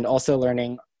 and also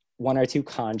learning one or two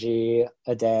kanji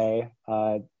a day,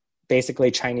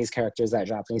 basically Chinese characters that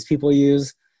Japanese people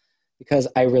use, because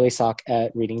I really suck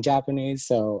at reading Japanese.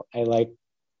 So I like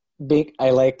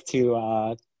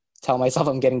to tell myself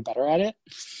I'm getting better at it.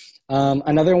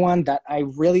 Another one that I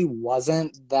really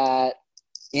wasn't that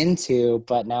into,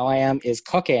 but now I am, is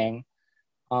cooking.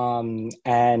 And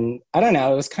I don't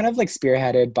know, it was kind of like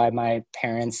spearheaded by my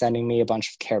parents sending me a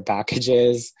bunch of care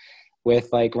packages with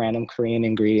like random Korean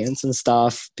ingredients and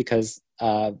stuff, because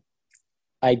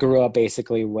I grew up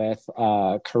basically with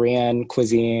Korean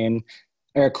cuisine,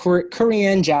 or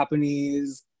Korean,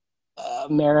 Japanese,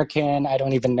 American, I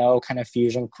don't even know, kind of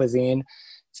fusion cuisine.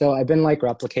 So I've been like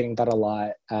replicating that a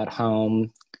lot at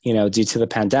home, due to the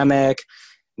pandemic.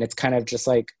 And it's kind of just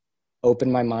like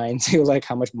opened my mind to like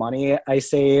how much money I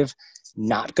save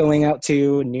not going out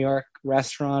to New York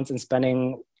restaurants and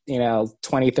spending,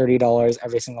 $20-$30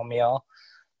 every single meal.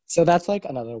 So that's like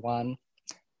another one.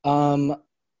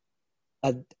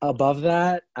 Above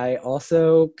that, I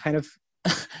also kind of,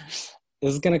 this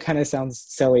is going to kind of sound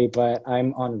silly, but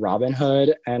I'm on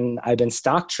Robinhood and I've been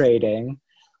stock trading,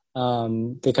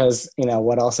 because,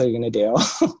 what else are you going to do?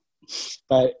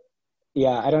 But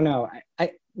yeah, I don't know.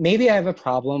 I maybe I have a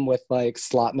problem with like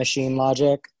slot machine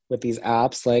logic with these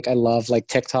apps. Like I love like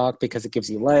TikTok because it gives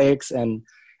you likes, and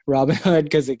Robinhood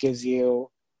because it gives you,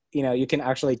 you can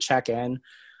actually check in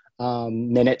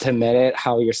minute to minute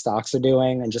how your stocks are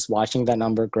doing, and just watching that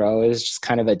number grow is just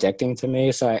kind of addicting to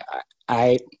me. So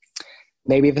I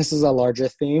maybe this is a larger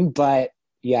theme, but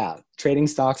yeah, trading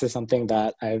stocks is something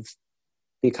that I've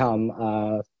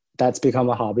become, that's become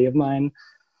a hobby of mine.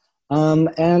 And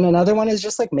another one is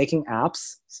just like making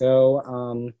apps.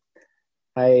 So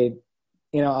I,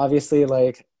 obviously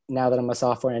like now that I'm a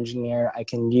software engineer, I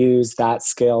can use that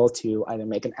skill to either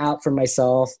make an app for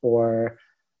myself or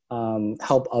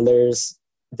help others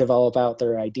develop out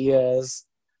their ideas.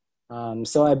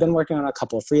 So I've been working on a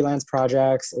couple of freelance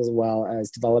projects, as well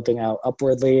as developing out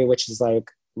Upwardly, which is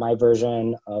like my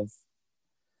version of,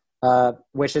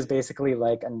 which is basically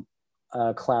like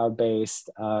a cloud-based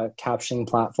captioning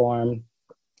platform.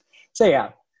 So yeah,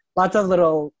 lots of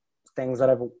little things that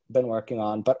I've been working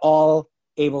on, but all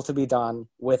able to be done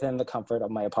within the comfort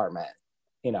of my apartment.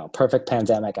 Perfect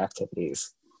pandemic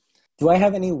activities. Do I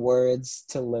have any words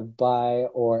to live by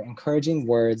or encouraging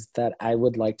words that I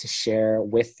would like to share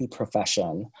with the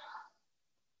profession?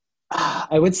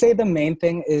 I would say the main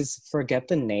thing is forget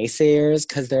the naysayers,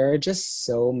 because there are just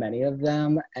so many of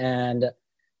them, and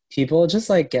people just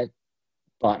like get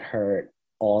butthurt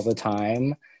all the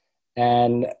time.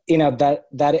 And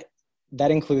that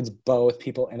includes both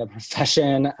people in the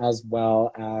profession as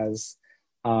well as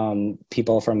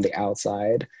people from the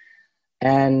outside.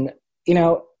 And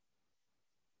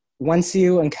once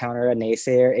you encounter a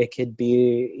naysayer, it could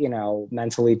be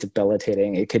mentally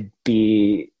debilitating. It could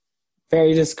be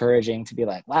very discouraging to be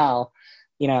like, wow,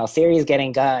 Siri's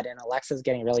getting good and Alexa's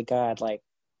getting really good. Like,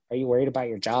 are you worried about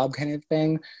your job kind of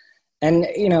thing? And,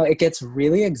 it gets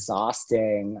really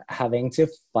exhausting having to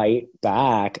fight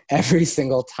back every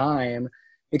single time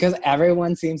because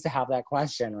everyone seems to have that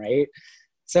question, right?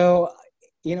 So,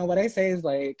 what I say is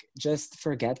like, just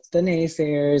forget the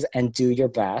naysayers and do your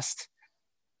best.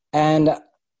 And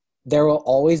there will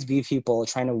always be people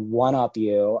trying to one up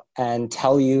you and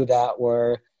tell you that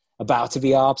we're about to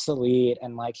be obsolete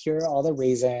and like, here are all the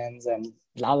reasons and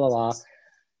blah, blah, blah.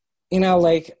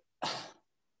 Like,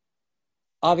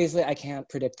 obviously I can't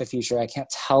predict the future. I can't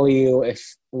tell you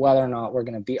whether or not we're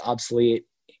going to be obsolete.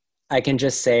 I can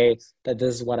just say that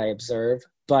this is what I observe.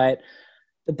 But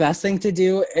the best thing to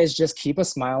do is just keep a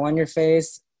smile on your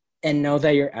face and know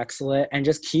that you're excellent and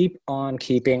just keep on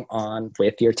keeping on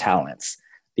with your talents.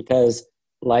 Because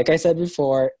like I said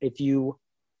before, if you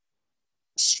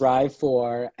strive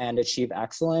for and achieve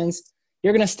excellence,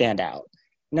 you're going to stand out.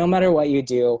 No matter what you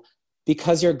do,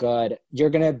 because you're good, you're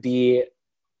going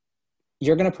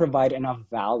to provide enough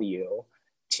value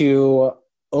to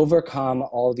overcome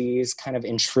all these kind of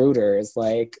intruders,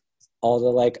 like all the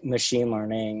like machine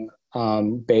learning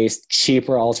based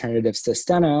cheaper alternatives to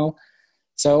steno.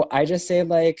 So I just say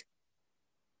like,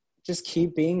 just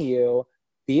keep being you,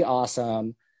 be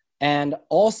awesome. And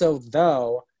also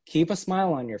though, keep a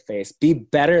smile on your face, be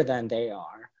better than they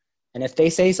are. And if they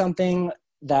say something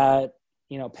that,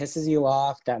 pisses you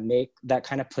off, that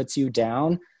kind of puts you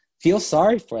down, feel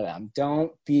sorry for them.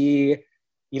 You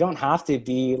don't have to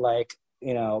be like,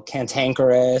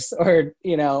 cantankerous or,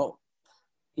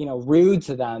 rude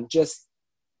to them. Just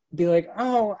be like,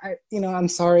 oh, I'm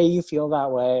sorry you feel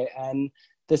that way. And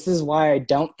this is why I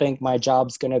don't think my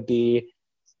job's going to be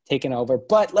taken over.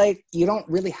 But like, you don't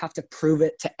really have to prove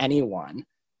it to anyone.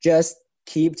 Just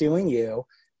keep doing you,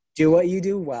 do what you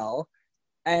do well,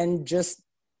 and just,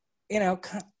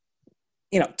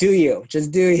 do you,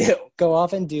 just do you, go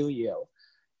off and do you,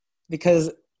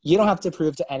 because you don't have to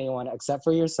prove to anyone except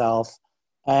for yourself.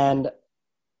 And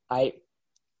I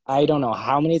don't know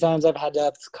how many times I've had to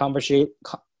have this conversation.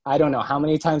 I don't know how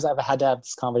many times I've had to have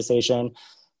this conversation,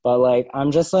 but like,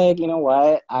 I'm just like, you know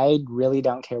what? I really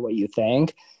don't care what you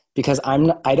think, because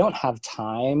I don't have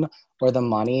time or the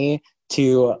money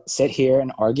to sit here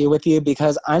and argue with you,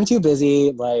 because I'm too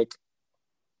busy, like,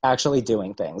 actually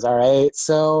doing things. All right.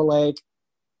 So like,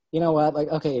 you know what? Like,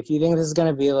 okay, if you think this is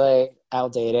going to be like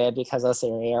outdated because of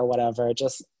Siri or whatever,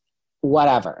 just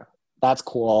whatever. That's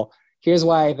cool. Here's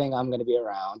why I think I'm going to be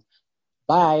around.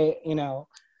 Bye.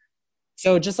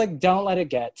 So just like, don't let it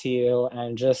get to you,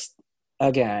 and just,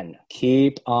 again,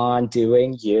 keep on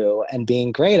doing you and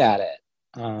being great at it.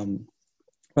 When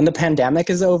the pandemic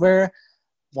is over,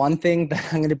 one thing that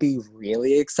I'm going to be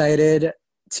really excited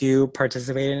to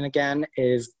participate in again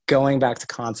is going back to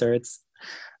concerts.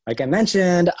 Like I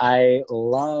mentioned, I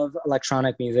love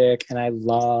electronic music and I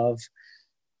love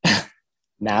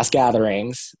mass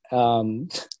gatherings,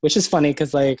 which is funny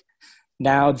because like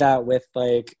now that with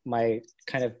like my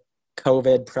kind of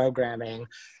COVID programming,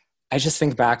 I just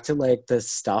think back to like the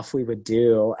stuff we would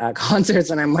do at concerts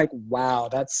and I'm like, wow,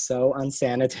 that's so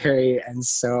unsanitary and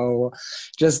so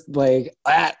just like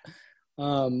that.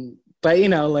 But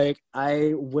like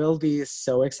I will be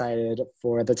so excited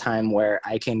for the time where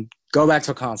I can go back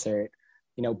to a concert,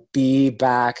 be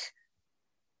back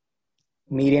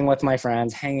meeting with my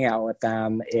friends, hanging out with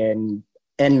them in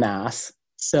mass.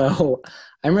 So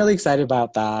I'm really excited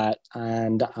about that.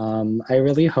 And I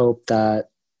really hope that,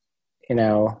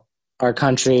 our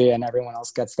country and everyone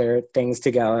else gets their things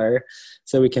together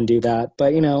so we can do that.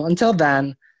 But, until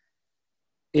then,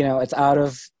 it's out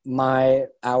of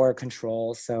our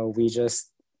control. So we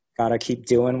just got to keep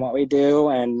doing what we do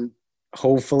and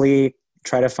hopefully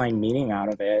try to find meaning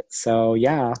out of it. So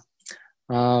yeah.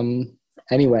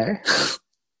 Anyway,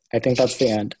 I think that's the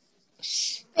end.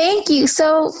 Thank you.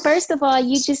 So first of all,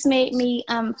 you just made me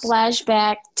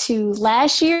flashback to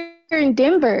last year in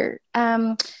Denver.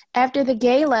 After the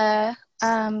gala,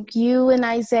 you and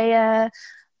Isaiah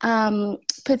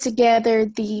put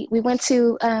together we went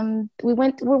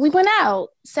out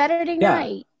Saturday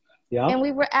night. Yeah. And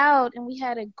we were out and we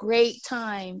had a great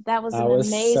time. That was an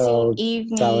amazing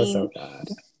evening. That was so good.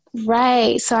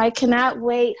 Right. So I cannot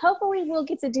wait. Hopefully we'll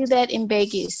get to do that in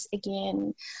Vegas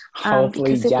again.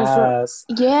 Hopefully, yes.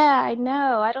 Yeah, I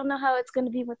know. I don't know how it's going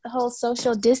to be with the whole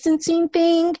social distancing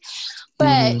thing,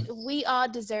 but we all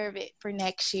deserve it for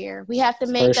next year. We have to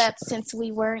make up since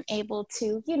we weren't able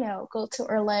to, go to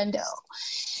Orlando.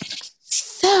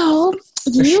 So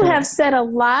you have said a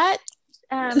lot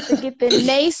Forget the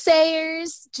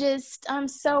naysayers. Just, I'm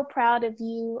so proud of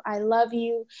you. I love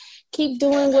you. Keep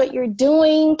doing what you're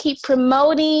doing. Keep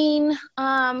promoting.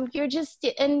 You're just,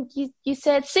 and you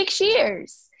said 6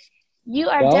 years. You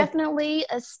are definitely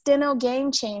a steno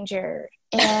game changer.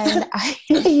 And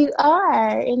you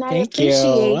are, and I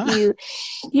appreciate you.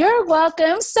 You're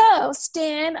welcome. So,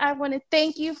 Stan, I want to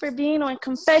thank you for being on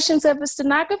Confessions of a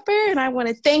Stenographer, and I want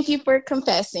to thank you for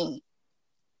confessing.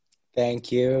 Thank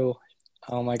you.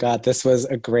 Oh my God, this was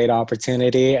a great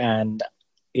opportunity, and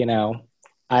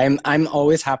I'm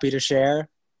always happy to share,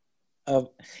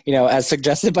 as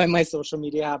suggested by my social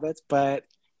media habits, but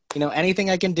anything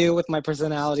I can do with my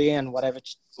personality and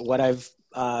what I've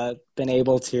been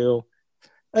able to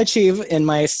achieve in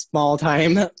my small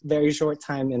time, very short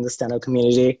time in the steno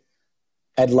community,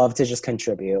 I'd love to just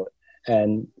contribute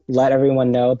and let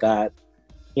everyone know that,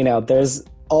 there's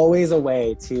always a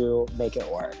way to make it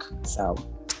work. So,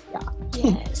 yeah.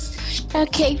 Yes.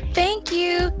 Okay, thank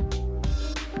you.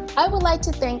 I would like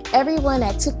to thank everyone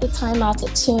that took the time out to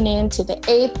tune in to the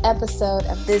 8th episode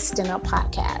of this Steno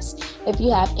podcast. If you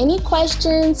have any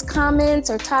questions, comments,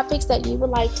 or topics that you would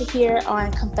like to hear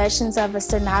on Confessions of a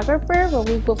Stenographer, where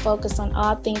we will focus on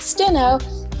all things steno,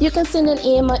 you can send an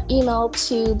email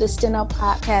to the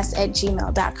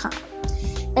stenopodcast@gmail.com.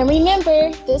 And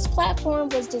remember, this platform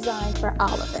was designed for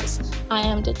all of us. I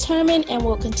am determined and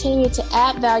will continue to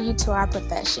add value to our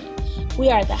profession. We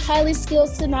are the highly skilled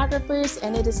stenographers,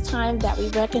 and it is time that we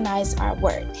recognize our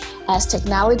worth. As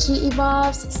technology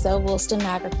evolves, so will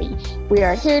stenography. We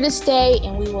are here to stay,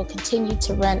 and we will continue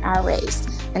to run our race.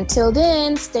 Until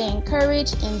then, stay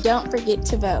encouraged and don't forget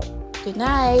to vote. Good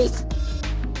night.